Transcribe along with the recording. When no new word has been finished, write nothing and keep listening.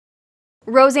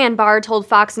Roseanne Barr told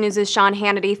Fox News' Sean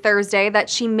Hannity Thursday that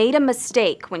she made a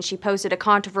mistake when she posted a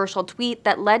controversial tweet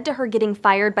that led to her getting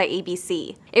fired by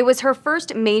ABC. It was her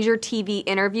first major TV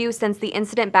interview since the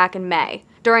incident back in May.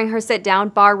 During her sit-down,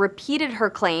 Barr repeated her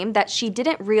claim that she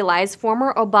didn't realize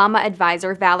former Obama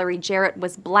advisor Valerie Jarrett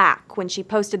was black when she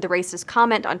posted the racist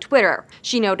comment on Twitter.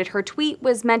 She noted her tweet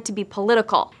was meant to be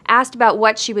political. Asked about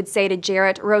what she would say to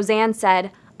Jarrett, Roseanne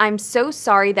said, "I'm so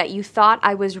sorry that you thought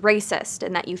I was racist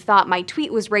and that you thought my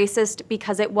tweet was racist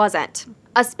because it wasn't."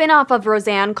 A spin-off of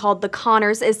Roseanne called The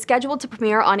Connors is scheduled to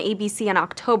premiere on ABC in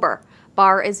October.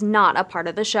 Barr is not a part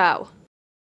of the show.